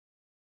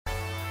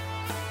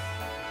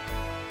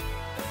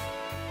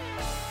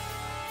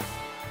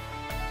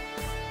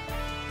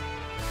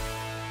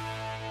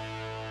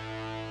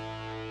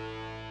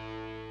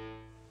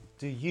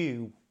Do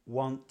you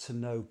want to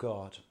know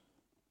God?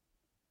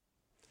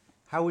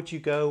 How would you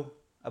go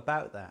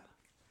about that?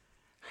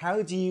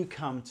 How do you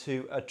come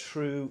to a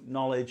true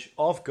knowledge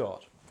of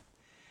God?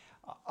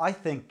 I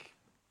think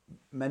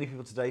many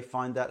people today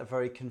find that a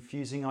very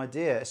confusing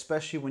idea,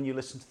 especially when you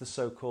listen to the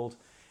so-called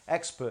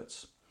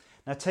experts.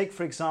 Now take,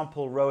 for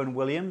example, Rowan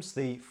Williams,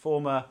 the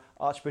former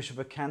Archbishop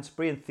of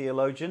Canterbury and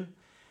theologian.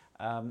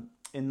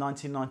 In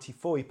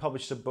 1994, he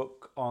published a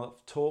book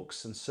of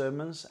talks and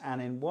sermons,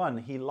 and in one,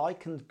 he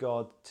likened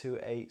God to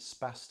a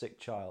spastic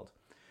child.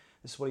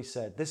 This is what he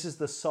said: "This is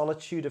the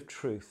solitude of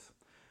truth,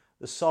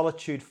 the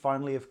solitude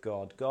finally of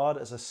God. God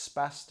as a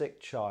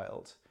spastic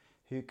child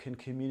who can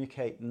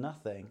communicate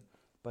nothing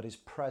but his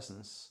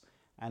presence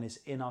and his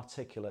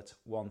inarticulate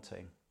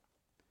wanting."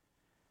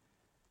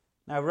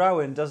 Now,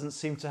 Rowan doesn't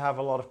seem to have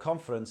a lot of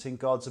confidence in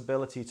God's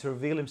ability to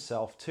reveal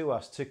himself to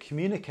us, to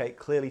communicate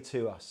clearly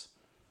to us.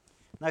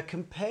 Now,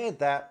 compare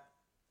that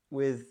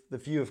with the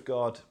view of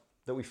God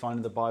that we find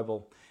in the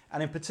Bible,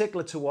 and in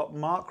particular to what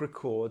Mark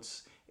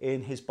records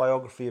in his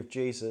biography of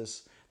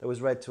Jesus that was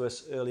read to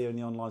us earlier in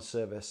the online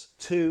service.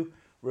 Two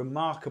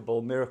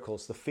remarkable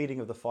miracles: the feeding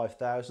of the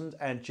 5,000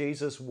 and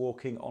Jesus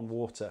walking on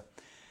water.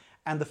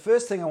 And the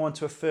first thing I want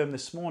to affirm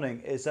this morning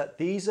is that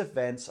these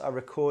events are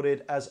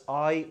recorded as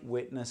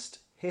eyewitnessed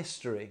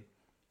history.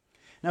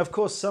 Now, of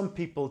course, some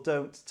people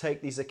don't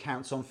take these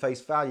accounts on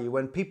face value.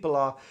 When people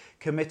are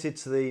committed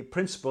to the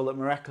principle that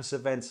miraculous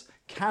events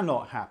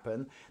cannot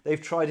happen,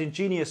 they've tried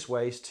ingenious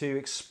ways to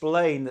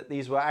explain that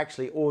these were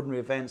actually ordinary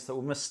events that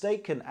were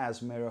mistaken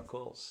as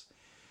miracles.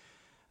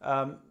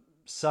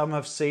 Some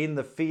have seen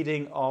the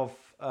feeding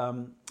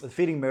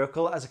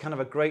miracle as a kind of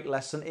a great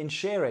lesson in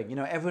sharing. You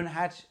know, everyone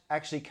had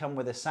actually come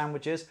with their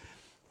sandwiches,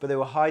 but they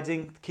were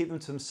hiding to keep them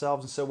to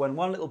themselves. And so when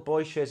one little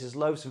boy shares his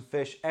loaves and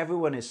fish,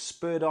 everyone is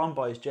spurred on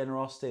by his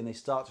generosity and they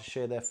start to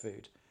share their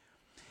food.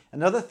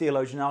 Another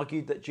theologian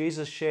argued that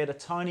Jesus shared a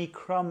tiny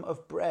crumb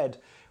of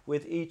bread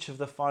with each of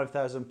the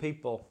 5,000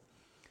 people.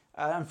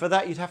 And for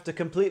that, you'd have to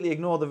completely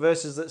ignore the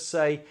verses that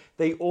say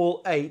they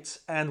all ate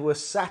and were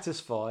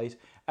satisfied,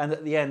 and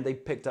at the end they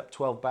picked up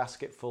 12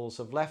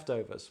 basketfuls of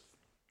leftovers.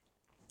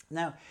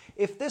 Now,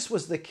 if this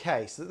was the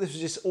case, that this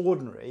was just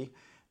ordinary,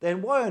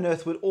 then why on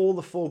earth would all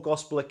the four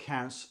gospel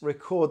accounts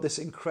record this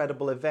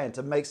incredible event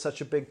and make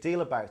such a big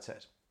deal about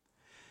it?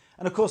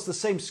 And of course, the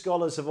same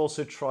scholars have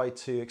also tried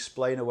to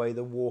explain away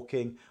the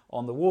walking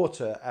on the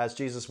water as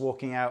Jesus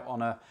walking out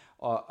on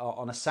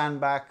a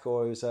sandbank,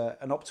 or it was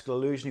an optical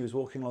illusion. He was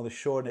walking along the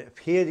shore and it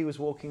appeared he was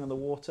walking on the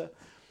water.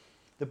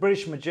 The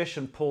British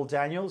magician Paul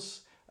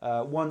Daniels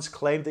once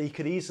claimed that he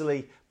could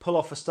easily pull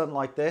off a stunt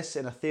like this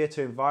in a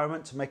theatre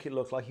environment to make it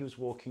look like he was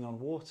walking on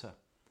water.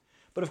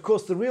 But of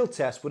course, the real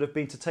test would have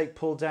been to take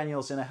Paul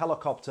Daniels in a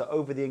helicopter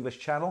over the English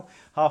Channel,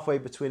 halfway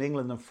between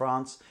England and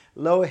France,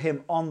 lower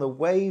him on the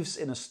waves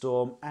in a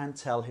storm, and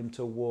tell him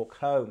to walk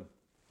home.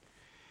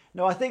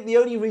 Now, I think the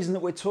only reason that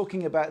we're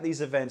talking about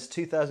these events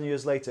 2,000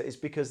 years later is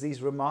because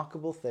these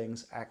remarkable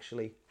things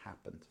actually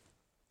happened.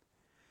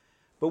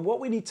 But what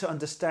we need to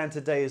understand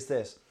today is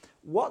this: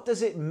 what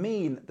does it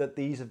mean that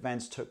these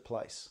events took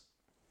place?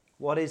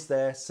 What is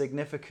their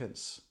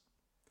significance?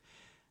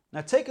 Now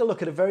take a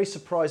look at a very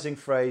surprising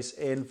phrase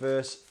in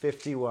verse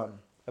 51,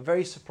 a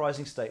very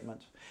surprising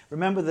statement.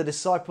 Remember, the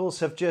disciples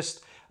have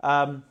just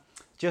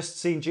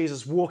seen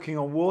Jesus walking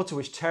on water,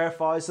 which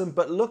terrifies them,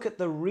 but look at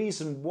the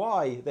reason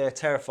why they're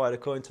terrified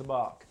according to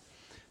Mark.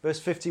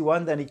 Verse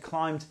 51, "Then he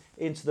climbed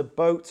into the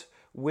boat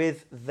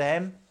with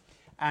them,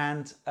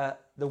 and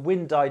the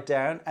wind died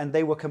down, and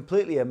they were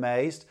completely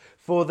amazed,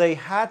 for they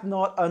had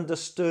not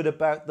understood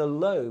about the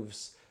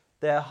loaves.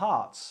 Their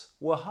hearts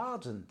were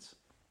hardened."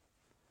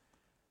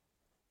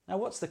 Now,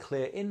 what's the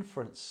clear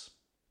inference?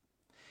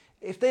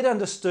 If they'd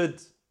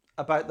understood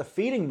about the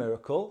feeding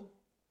miracle,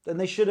 then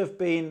they should have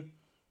been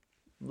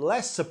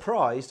less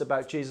surprised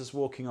about Jesus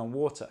walking on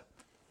water.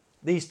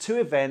 These two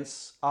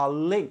events are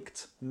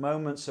linked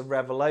moments of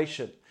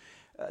revelation.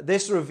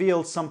 This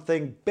revealed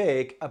something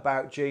big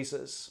about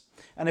Jesus.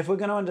 And if we're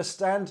going to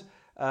understand,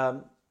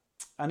 and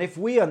if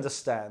we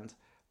understand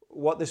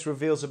what this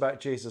reveals about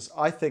Jesus,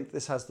 I think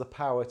this has the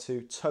power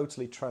to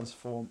totally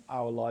transform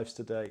our lives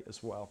today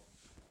as well.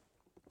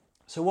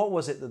 So what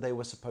was it that they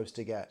were supposed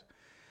to get?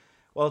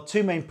 Well,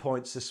 two main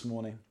points this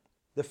morning.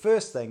 The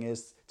first thing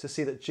is to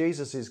see that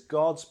Jesus is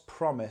God's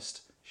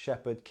promised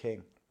shepherd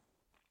king.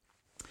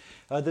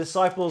 The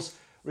disciples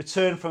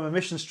return from a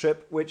missions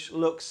trip, which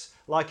looks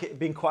like it had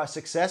been quite a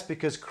success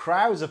because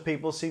crowds of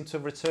people seem to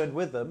have returned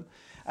with them,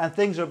 and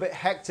things are a bit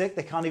hectic.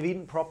 They can't have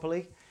eaten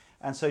properly.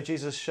 And so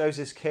Jesus shows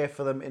his care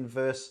for them in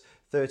verse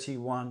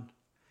 31.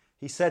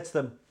 He said to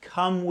them,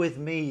 "Come with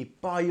me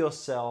by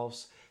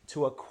yourselves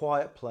to a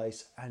quiet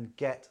place and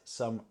get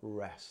some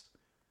rest."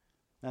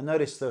 Now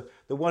notice the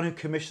one who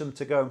commissioned them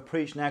to go and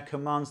preach now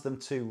commands them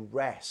to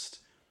rest.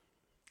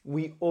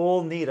 We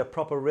all need a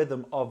proper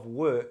rhythm of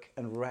work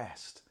and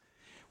rest.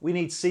 We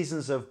need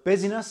seasons of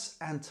busyness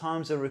and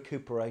times of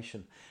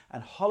recuperation.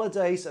 And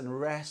holidays and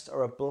rest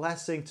are a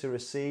blessing to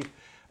receive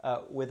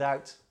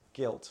without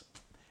guilt.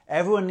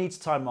 Everyone needs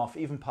time off,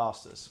 even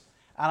pastors.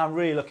 And I'm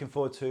really looking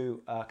forward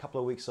to a couple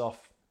of weeks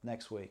off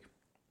next week.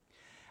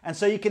 And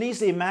so you can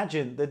easily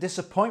imagine the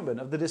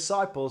disappointment of the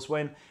disciples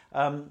when,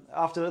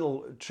 after a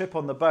little trip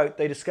on the boat,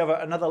 they discover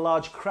another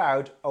large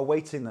crowd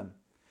awaiting them.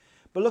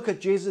 But look at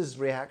Jesus'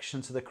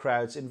 reaction to the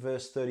crowds in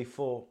verse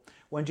 34.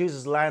 When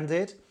Jesus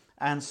landed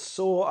and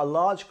saw a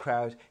large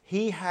crowd,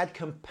 he had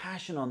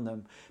compassion on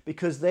them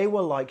because they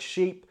were like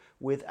sheep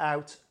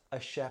without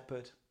a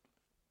shepherd.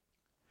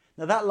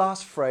 Now that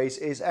last phrase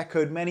is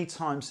echoed many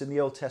times in the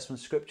Old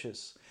Testament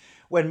scriptures.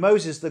 When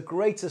Moses, the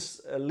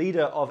greatest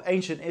leader of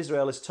ancient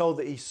Israel, is told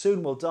that he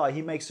soon will die,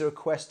 he makes a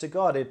request to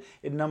God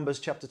in Numbers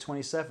chapter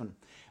 27.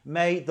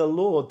 May the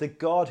Lord, the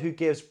God who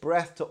gives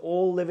breath to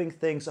all living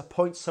things,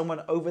 appoint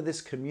someone over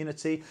this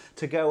community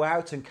to go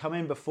out and come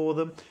in before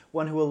them,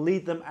 one who will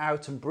lead them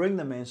out and bring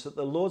them in so that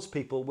the Lord's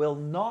people will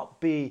not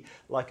be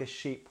like a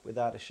sheep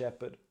without a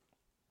shepherd.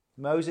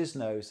 Moses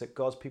knows that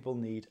God's people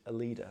need a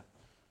leader.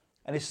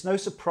 And it's no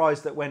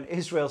surprise that when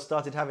Israel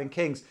started having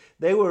kings,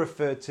 they were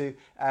referred to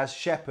as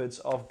shepherds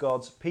of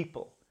God's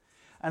people.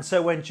 And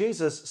so when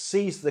Jesus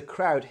sees the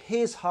crowd,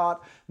 his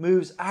heart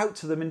moves out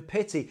to them in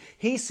pity.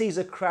 He sees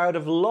a crowd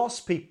of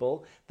lost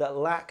people that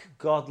lack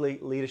godly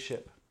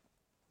leadership.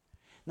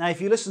 Now, if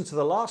you listen to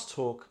the last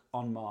talk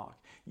on Mark,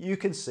 you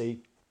can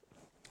see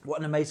what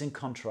an amazing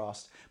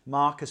contrast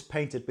Mark has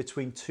painted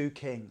between two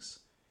kings,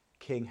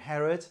 King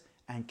Herod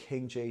and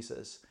King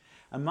Jesus.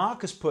 And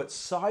Mark has put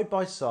side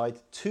by side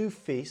two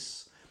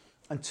feasts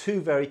and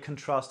two very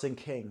contrasting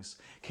kings.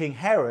 King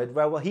Herod,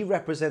 well, he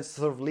represents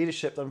the sort of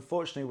leadership that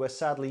unfortunately we're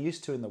sadly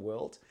used to in the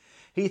world.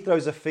 He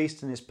throws a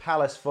feast in his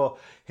palace for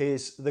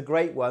the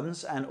great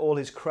ones and all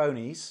his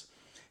cronies.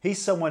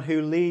 He's someone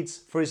who leads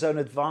for his own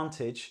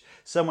advantage,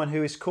 someone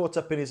who is caught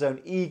up in his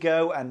own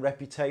ego and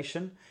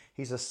reputation.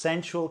 He's a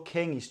sensual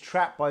king. He's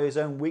trapped by his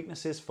own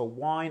weaknesses for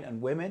wine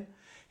and women.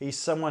 He's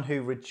someone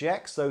who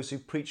rejects those who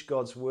preach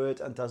God's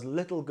word and does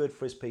little good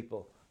for his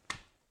people.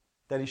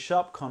 Then in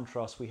sharp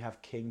contrast, we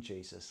have King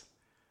Jesus.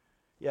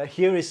 Yeah,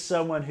 here is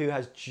someone who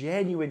has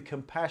genuine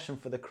compassion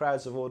for the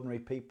crowds of ordinary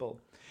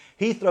people.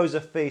 He throws a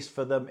feast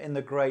for them in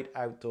the great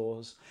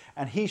outdoors,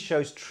 and he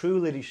shows true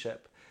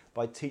leadership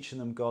by teaching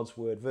them God's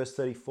word. Verse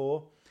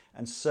 34,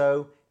 and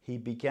so he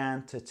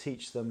began to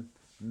teach them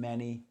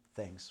many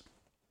things.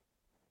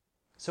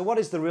 So what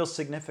is the real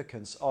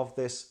significance of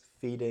this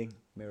feeding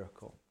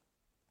miracle?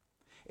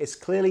 It's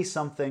clearly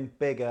something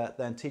bigger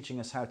than teaching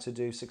us how to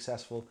do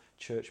successful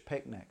church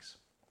picnics.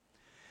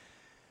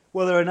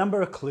 Well, there are a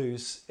number of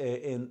clues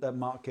that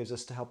Mark gives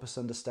us to help us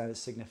understand its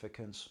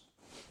significance.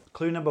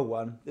 Clue number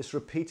one, this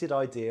repeated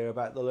idea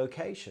about the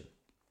location.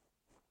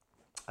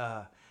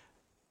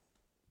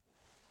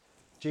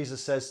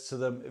 Jesus says to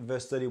them in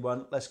verse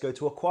 31, let's go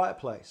to a quiet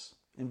place.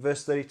 In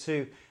verse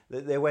 32,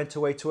 that they went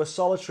away to a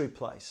solitary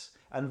place.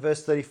 And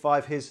verse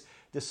 35, his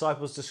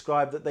disciples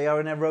describe that they are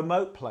in a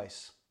remote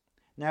place.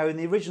 Now, in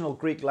the original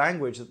Greek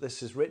language that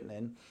this is written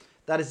in,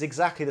 that is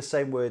exactly the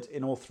same word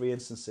in all three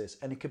instances,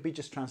 and it could be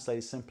just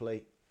translated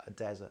simply a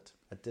desert,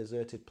 a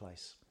deserted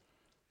place.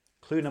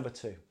 Clue number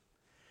two.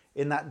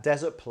 In that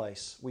desert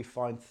place, we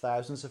find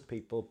thousands of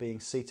people being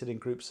seated in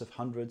groups of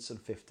hundreds and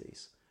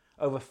fifties.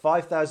 Over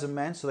 5,000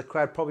 men, so the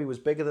crowd probably was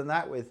bigger than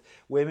that with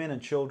women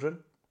and children.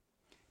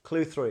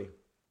 Clue three.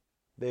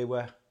 They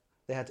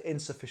had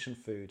insufficient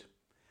food.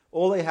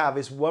 All they have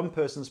is one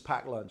person's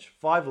packed lunch,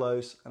 5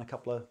 loaves and a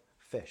couple of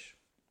fish.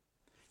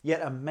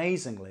 Yet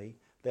amazingly,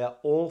 they are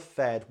all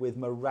fed with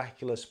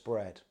miraculous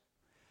bread.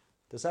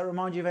 Does that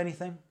remind you of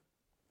anything?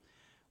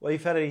 Well,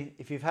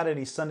 if you've had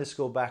any Sunday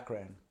school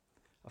background,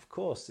 of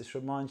course, this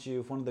reminds you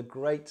of one of the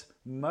great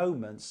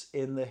moments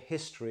in the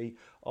history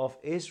of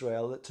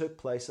Israel that took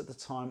place at the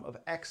time of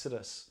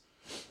Exodus.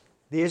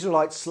 The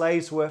Israelite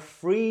slaves were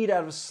freed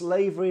out of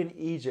slavery in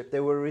Egypt. They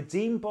were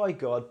redeemed by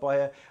God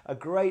by a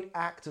great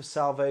act of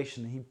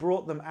salvation. He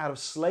brought them out of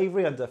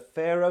slavery under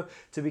Pharaoh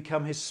to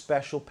become his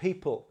special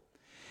people.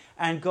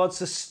 And God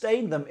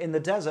sustained them in the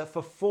desert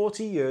for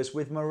 40 years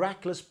with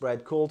miraculous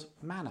bread called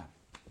manna.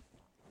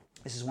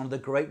 This is one of the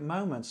great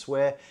moments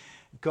where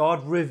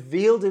God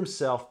revealed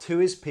himself to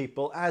his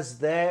people as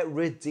their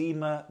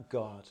Redeemer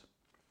God.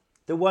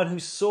 The one who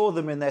saw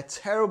them in their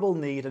terrible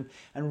need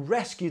and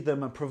rescued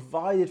them and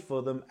provided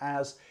for them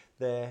as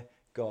their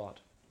God.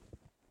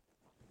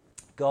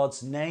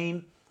 God's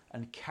name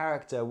and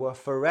character were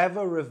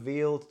forever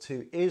revealed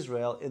to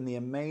Israel in the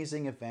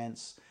amazing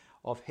events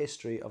of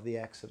history of the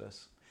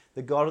Exodus.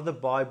 The God of the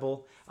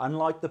Bible,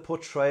 unlike the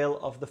portrayal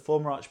of the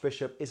former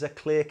archbishop, is a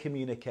clear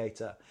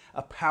communicator,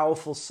 a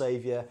powerful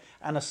saviour,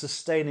 and a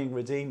sustaining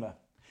redeemer.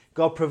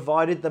 God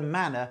provided the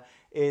manna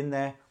in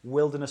their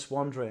wilderness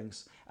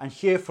wanderings. And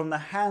here from the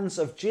hands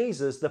of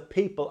Jesus, the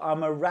people are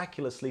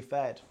miraculously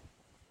fed.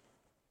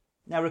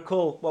 Now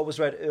recall what was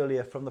read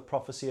earlier from the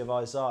prophecy of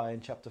Isaiah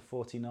in chapter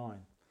 49.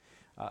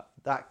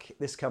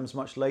 This comes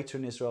much later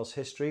in Israel's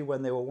history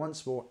when they were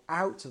once more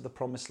out of the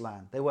promised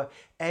land. They were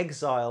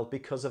exiled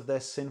because of their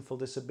sinful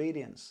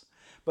disobedience.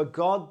 But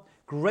God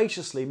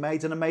graciously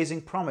made an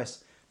amazing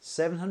promise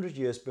 700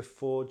 years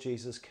before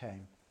Jesus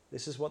came.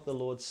 This is what the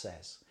Lord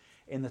says.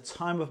 In the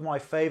time of my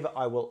favor,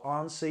 I will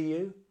answer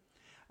you,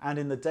 and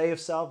in the day of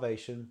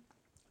salvation,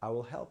 I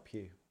will help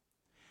you.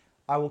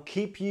 I will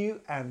keep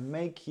you and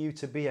make you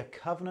to be a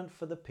covenant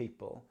for the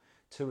people,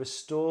 to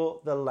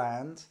restore the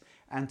land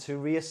and to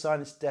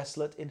reassign its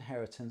desolate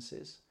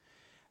inheritances,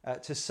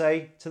 to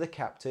say to the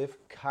captive,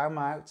 come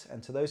out,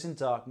 and to those in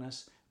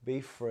darkness,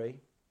 be free.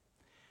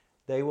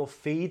 They will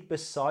feed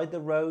beside the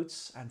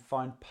roads and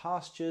find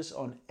pastures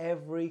on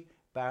every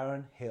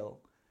barren hill.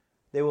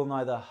 They will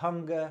neither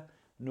hunger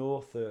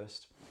nor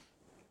thirst,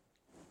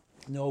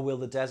 nor will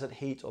the desert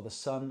heat or the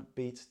sun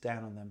beat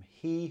down on them.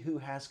 He who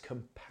has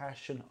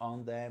compassion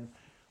on them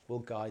will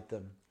guide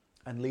them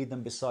and lead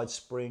them beside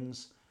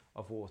springs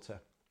of water.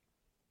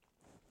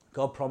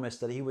 God promised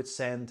that he would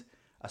send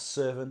a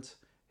servant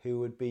who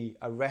would be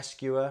a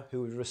rescuer,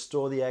 who would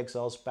restore the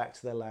exiles back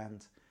to their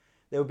land.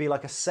 There would be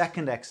like a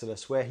second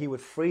Exodus where he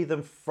would free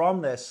them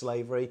from their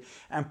slavery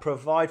and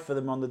provide for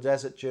them on the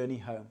desert journey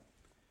home.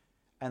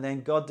 And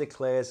then God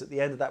declares at the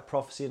end of that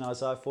prophecy in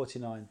Isaiah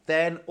 49,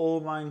 then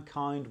all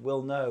mankind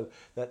will know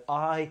that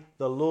I,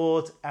 the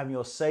Lord, am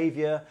your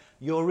Saviour,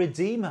 your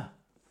Redeemer,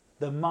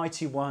 the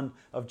mighty one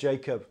of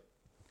Jacob.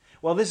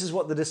 Well, this is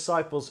what the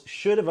disciples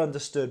should have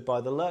understood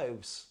by the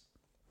loaves.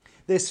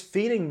 This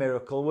feeding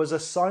miracle was a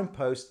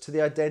signpost to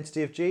the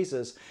identity of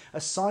Jesus,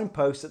 a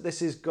signpost that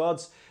this is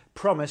God's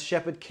promised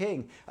shepherd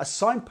king, a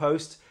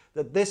signpost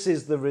that this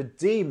is the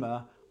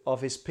Redeemer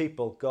of his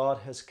people.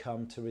 God has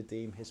come to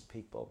redeem his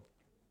people.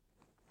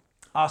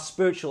 Our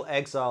spiritual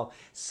exile,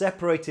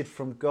 separated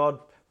from God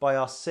by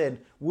our sin,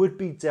 would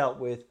be dealt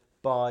with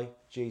by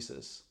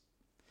Jesus.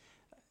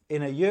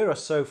 In a year or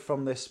so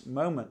from this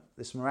moment,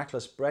 this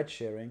miraculous bread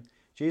sharing,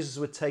 Jesus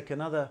would take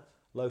another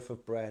loaf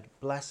of bread,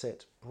 bless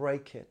it,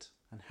 break it,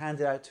 and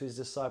hand it out to his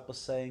disciples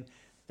saying,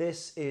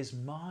 this is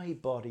my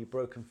body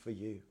broken for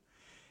you.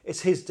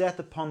 It's his death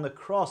upon the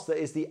cross that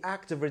is the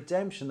act of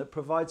redemption that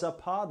provides our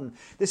pardon.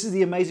 This is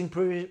the amazing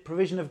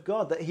provision of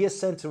God, that he has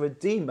sent a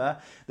Redeemer,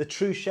 the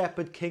true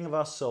shepherd, king of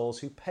our souls,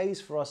 who pays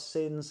for our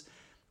sins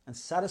and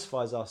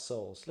satisfies our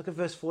souls. Look at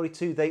verse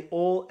 42. They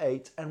all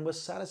ate and were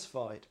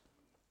satisfied.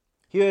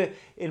 Here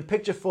in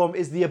picture form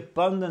is the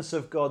abundance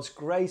of God's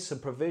grace and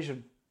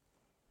provision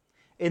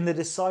in the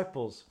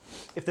disciples.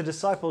 If the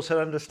disciples had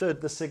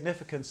understood the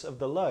significance of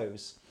the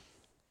loaves,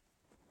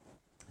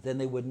 then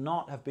they would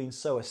not have been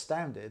so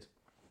astounded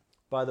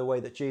by the way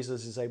that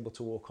Jesus is able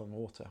to walk on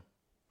water.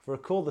 For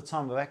recall the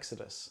time of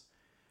Exodus,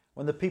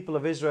 when the people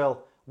of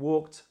Israel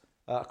walked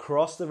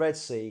across the Red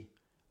Sea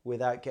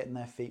without getting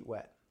their feet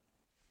wet.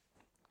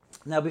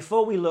 Now,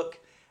 before we look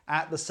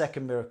at the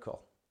second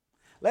miracle,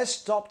 let's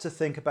stop to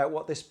think about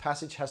what this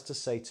passage has to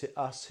say to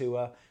us who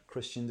are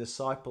Christian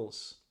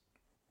disciples.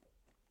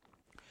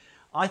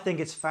 I think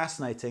it's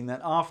fascinating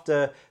that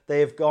after they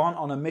have gone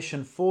on a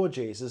mission for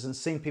Jesus and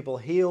seen people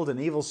healed and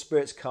evil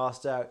spirits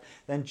cast out,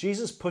 then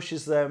Jesus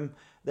pushes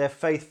their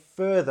faith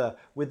further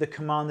with the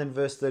command in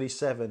verse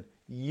 37,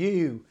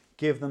 you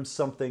give them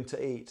something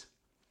to eat.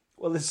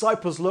 Well, the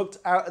disciples looked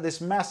out at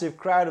this massive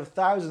crowd of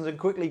thousands and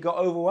quickly got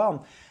overwhelmed.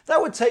 That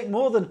would take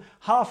more than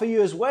half a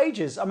year's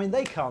wages. I mean,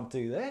 they can't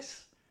do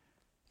this.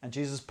 And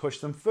Jesus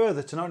pushed them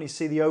further to not only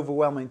see the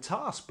overwhelming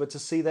task, but to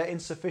see their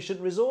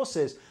insufficient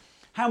resources.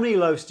 How many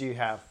loaves do you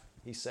have?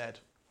 He said.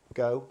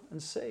 Go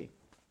and see.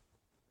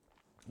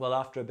 Well,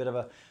 after a bit of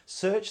a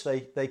search,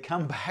 they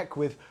come back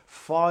with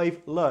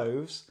 5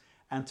 loaves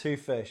and 2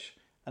 fish.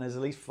 And there's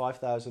at least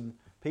 5,000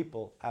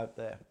 people out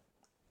there.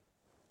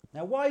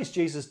 Now, why is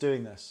Jesus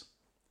doing this?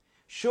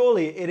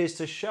 Surely it is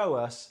to show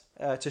us,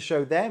 to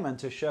show them and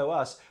to show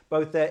us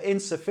both their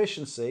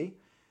insufficiency,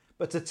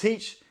 but to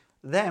teach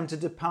them to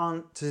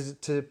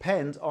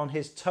depend on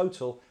his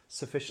total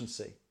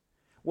sufficiency.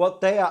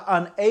 What they are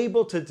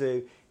unable to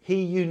do,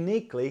 he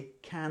uniquely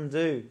can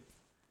do.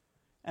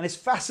 And it's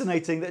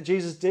fascinating that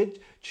Jesus did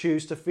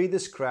choose to feed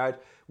this crowd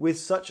with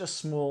such a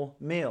small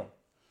meal.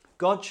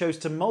 God chose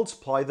to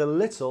multiply the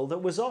little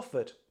that was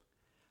offered.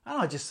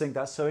 And I just think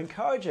that's so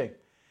encouraging.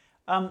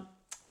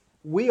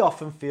 We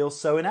often feel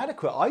so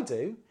inadequate. I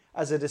do,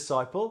 as a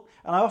disciple.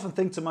 And I often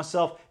think to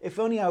myself, if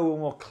only I were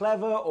more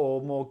clever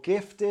or more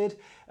gifted.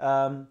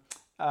 I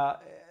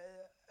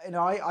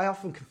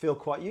often can feel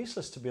quite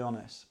useless, to be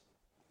honest.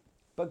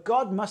 But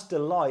God must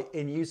delight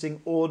in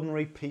using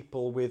ordinary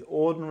people with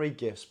ordinary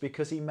gifts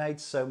because he made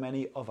so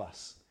many of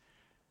us.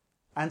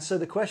 And so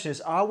the question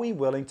is, are we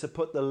willing to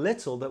put the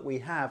little that we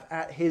have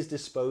at his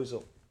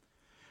disposal?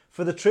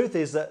 For the truth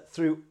is that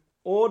through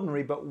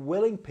ordinary but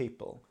willing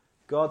people,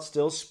 God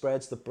still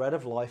spreads the bread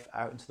of life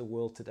out into the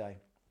world today.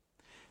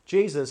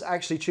 Jesus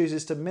actually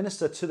chooses to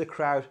minister to the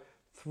crowd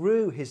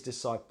through his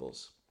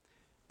disciples.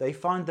 They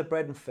find the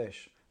bread and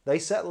fish. They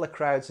settle the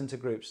crowds into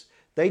groups.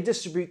 They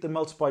distribute the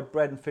multiplied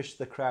bread and fish to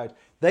the crowd.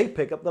 They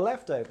pick up the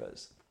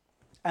leftovers.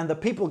 And the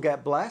people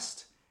get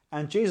blessed,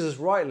 and Jesus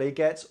rightly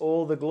gets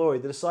all the glory.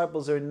 The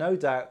disciples are in no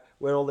doubt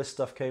where all this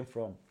stuff came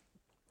from.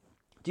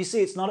 Do you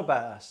see, it's not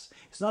about us.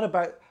 It's not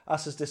about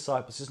us as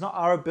disciples. It's not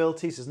our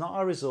abilities. It's not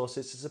our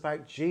resources. It's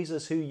about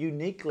Jesus, who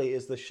uniquely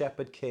is the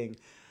shepherd king,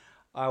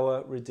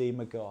 our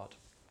Redeemer God.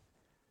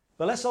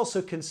 But let's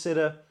also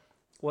consider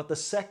what the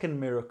second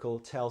miracle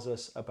tells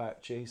us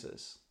about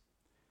Jesus.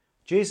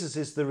 Jesus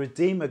is the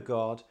Redeemer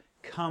God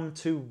come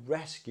to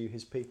rescue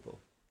his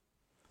people.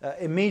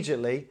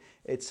 Immediately,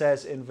 it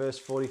says in verse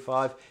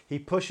 45, he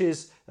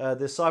pushes the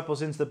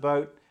disciples into the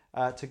boat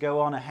to go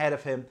on ahead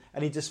of him,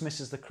 and he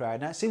dismisses the crowd.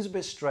 Now, it seems a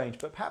bit strange,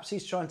 but perhaps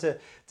he's trying to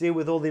deal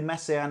with all the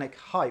messianic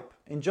hype.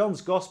 In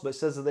John's Gospel, it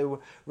says that they were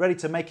ready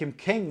to make him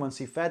king once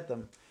he fed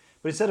them.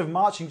 But instead of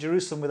marching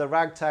Jerusalem with a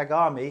ragtag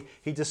army,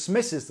 he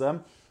dismisses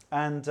them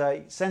and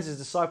sends his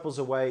disciples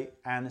away.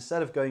 And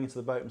instead of going into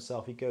the boat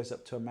himself, he goes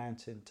up to a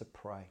mountain to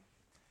pray.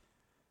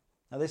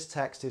 Now, this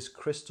text is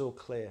crystal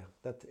clear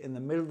that in the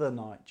middle of the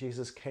night,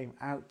 Jesus came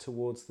out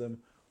towards them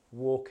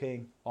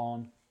walking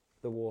on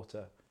the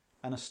water.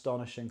 An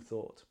astonishing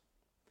thought.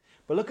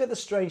 But look at the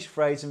strange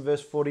phrase in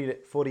verse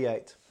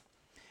 48.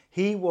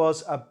 He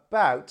was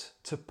about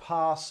to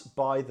pass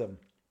by them.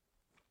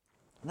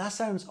 And that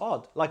sounds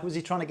odd. Like, was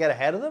he trying to get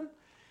ahead of them?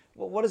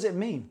 Well, what does it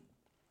mean?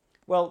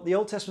 Well, the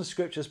Old Testament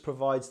scriptures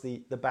provides the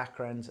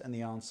background and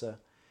the answer.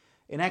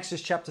 In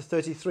Exodus chapter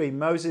 33,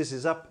 Moses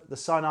is up the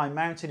Sinai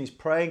mountain. He's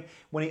praying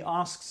when he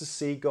asks to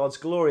see God's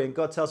glory. And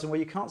God tells him, well,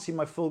 you can't see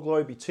my full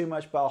glory, be too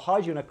much, but I'll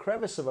hide you in a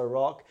crevice of a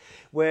rock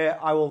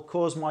where I will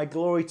cause my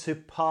glory to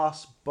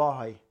pass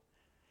by.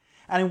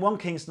 And in 1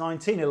 Kings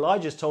 19,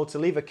 Elijah is told to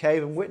leave a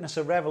cave and witness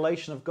a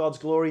revelation of God's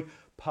glory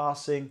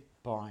passing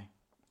by.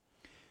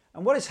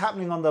 And what is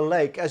happening on the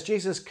lake as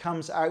Jesus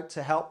comes out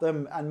to help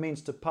them and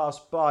means to pass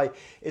by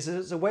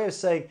is a way of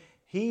saying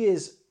he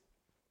is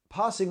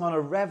passing on a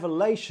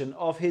revelation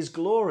of his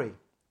glory.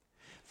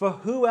 For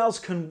who else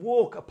can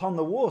walk upon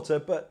the water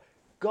but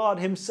God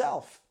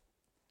himself?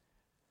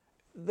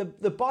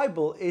 The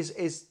Bible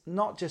is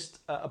not just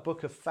a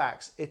book of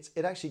facts, it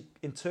actually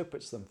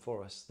interprets them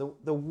for us.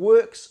 The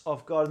works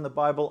of God in the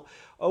Bible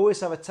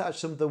always have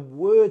attached to them the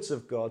words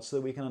of God so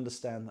that we can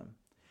understand them.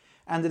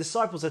 And the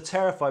disciples are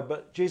terrified,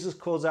 but Jesus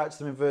calls out to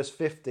them in verse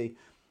 50,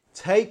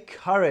 take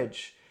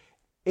courage,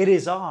 it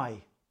is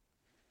I,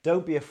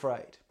 don't be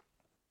afraid.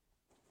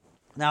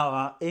 Now,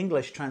 our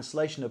English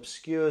translation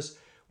obscures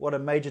what a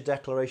major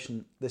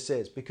declaration this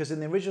is, because in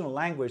the original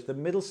language, the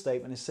middle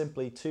statement is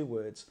simply two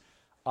words,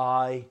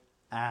 I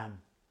am.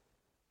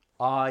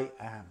 I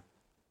am.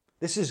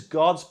 This is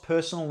God's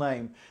personal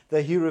name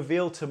that he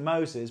revealed to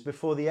Moses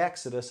before the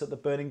Exodus at the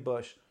burning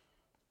bush.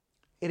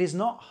 It is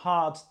not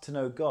hard to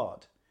know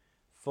God,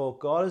 for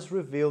God has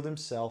revealed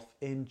himself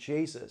in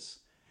Jesus.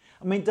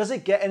 I mean, does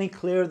it get any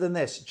clearer than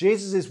this?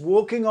 Jesus is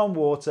walking on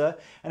water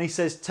and he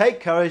says, take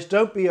courage,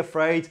 don't be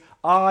afraid.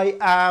 I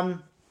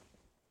am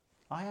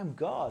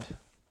God.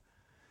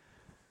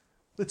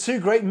 The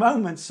two great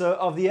moments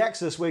of the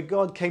Exodus where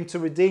God came to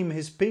redeem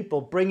his people,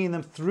 bringing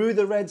them through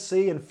the Red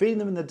Sea and feeding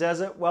them in the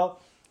desert.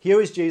 Well, here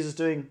is Jesus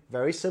doing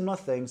very similar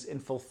things in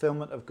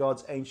fulfillment of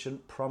God's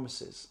ancient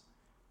promises.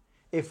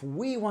 If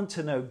we want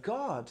to know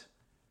God,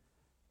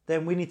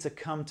 then we need to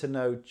come to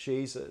know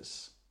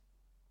Jesus.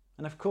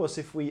 And of course,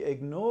 if we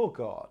ignore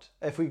God,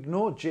 if we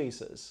ignore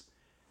Jesus,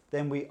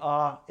 then we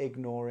are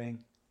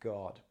ignoring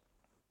God.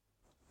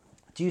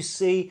 Do you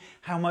see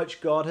how much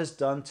God has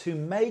done to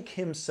make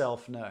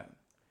himself known?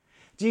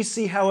 Do you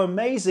see how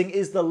amazing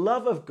is the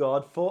love of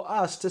God for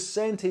us to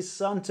send his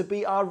Son to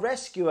be our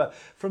rescuer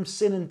from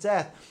sin and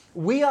death?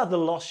 We are the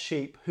lost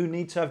sheep who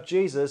need to have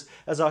Jesus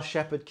as our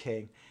shepherd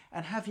king.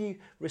 And have you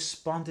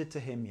responded to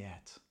him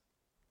yet?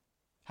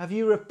 Have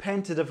you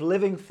repented of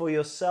living for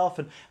yourself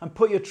and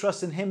put your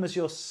trust in him as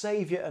your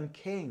Saviour and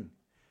King?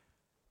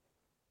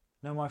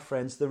 No, my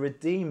friends, the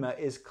Redeemer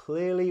is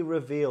clearly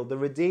revealed, the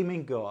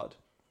redeeming God.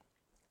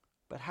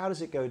 But how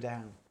does it go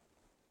down?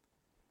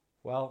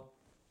 Well,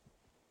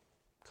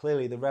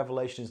 clearly the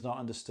revelation is not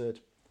understood.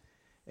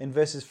 In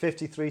verses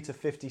 53 to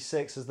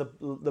 56, as the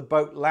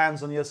boat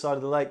lands on the other side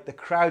of the lake, the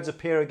crowds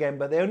appear again,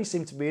 but they only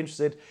seem to be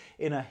interested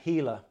in a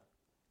healer.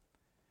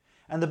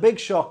 And the big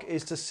shock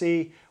is to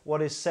see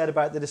what is said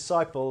about the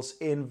disciples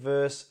in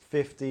verse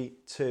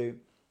 52.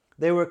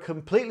 They were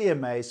completely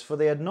amazed, for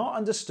they had not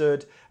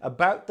understood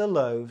about the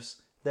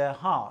loaves. Their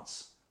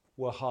hearts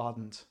were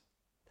hardened.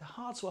 Their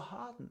hearts were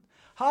hardened.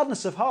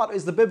 Hardness of heart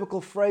is the biblical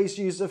phrase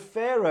used of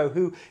Pharaoh,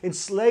 who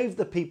enslaved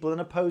the people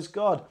and opposed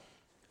God.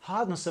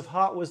 Hardness of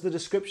heart was the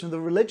description of the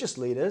religious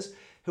leaders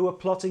who were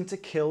plotting to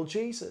kill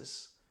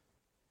Jesus.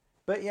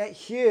 But yet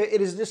here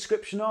it is a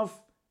description of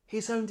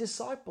his own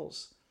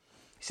disciples.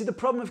 See, the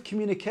problem of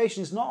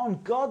communication is not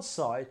on God's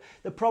side.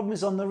 The problem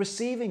is on the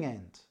receiving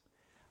end.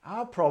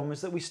 Our problem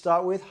is that we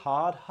start with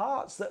hard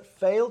hearts that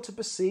fail to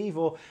perceive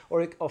or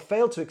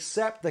fail to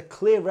accept the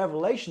clear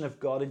revelation of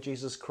God in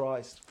Jesus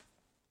Christ.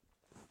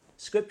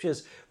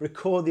 Scriptures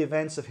record the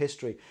events of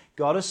history.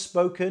 God has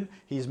spoken.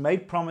 He's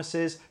made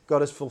promises. God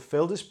has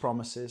fulfilled his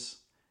promises.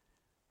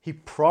 He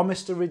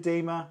promised a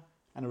Redeemer,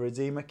 and a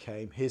Redeemer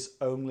came, his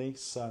only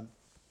Son.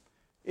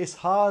 It's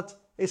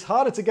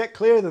harder to get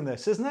clearer than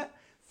this, isn't it?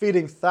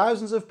 Feeding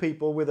thousands of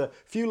people with a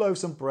few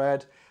loaves of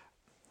bread,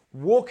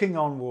 walking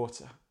on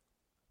water.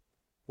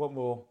 What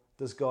more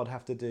does God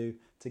have to do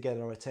to get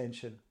our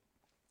attention?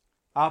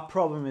 Our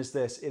problem is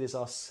this: it is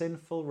our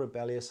sinful,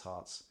 rebellious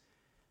hearts.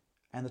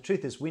 And the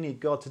truth is, we need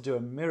God to do a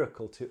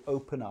miracle to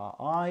open our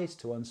eyes,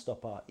 to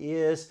unstop our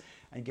ears,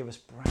 and give us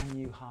brand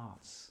new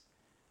hearts.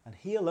 And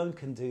He alone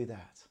can do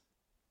that.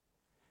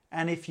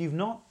 And if you've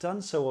not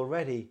done so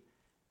already,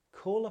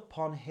 call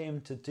upon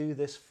Him to do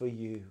this for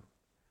you.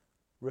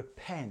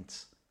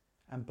 Repent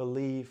and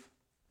believe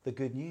the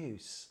good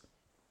news.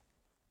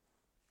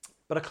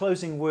 But a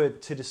closing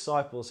word to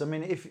disciples. I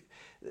mean,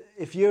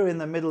 if you're in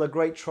the middle of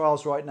great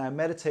trials right now,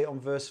 meditate on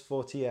verse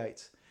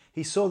 48.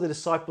 He saw the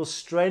disciples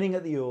straining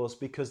at the oars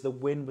because the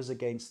wind was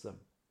against them.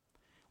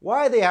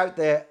 Why are they out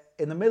there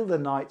in the middle of the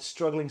night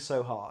struggling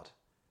so hard?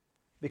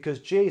 Because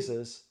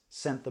Jesus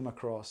sent them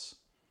across.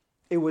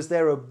 It was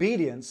their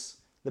obedience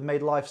that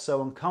made life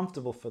so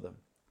uncomfortable for them.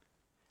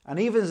 And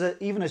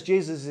even as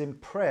Jesus is in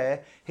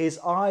prayer, His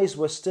eyes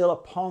were still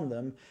upon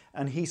them,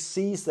 and He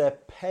sees their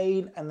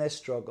pain and their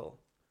struggle.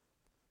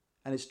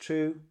 And it's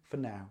true for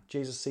now.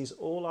 Jesus sees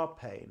all our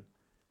pain,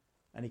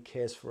 and He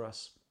cares for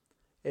us.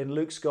 In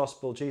Luke's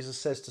Gospel, Jesus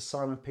says to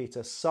Simon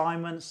Peter,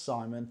 "Simon,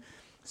 Simon,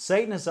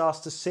 Satan has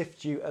asked to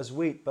sift you as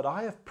wheat, but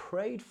I have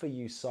prayed for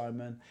you,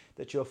 Simon,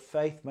 that your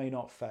faith may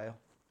not fail."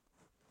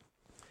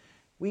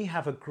 We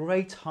have a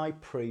great high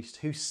priest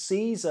who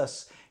sees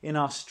us in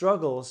our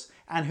struggles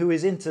and who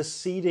is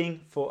interceding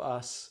for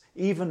us,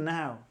 even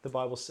now, the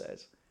Bible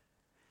says.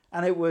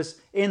 And it was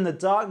in the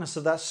darkness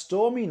of that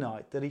stormy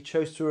night that He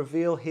chose to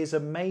reveal His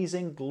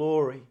amazing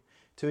glory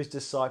to His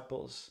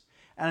disciples.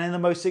 And in the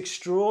most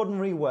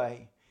extraordinary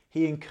way,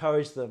 He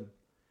encouraged them.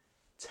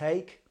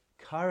 Take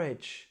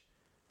courage.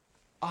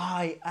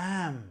 I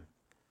am.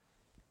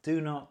 Do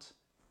not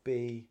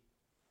be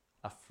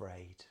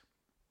afraid.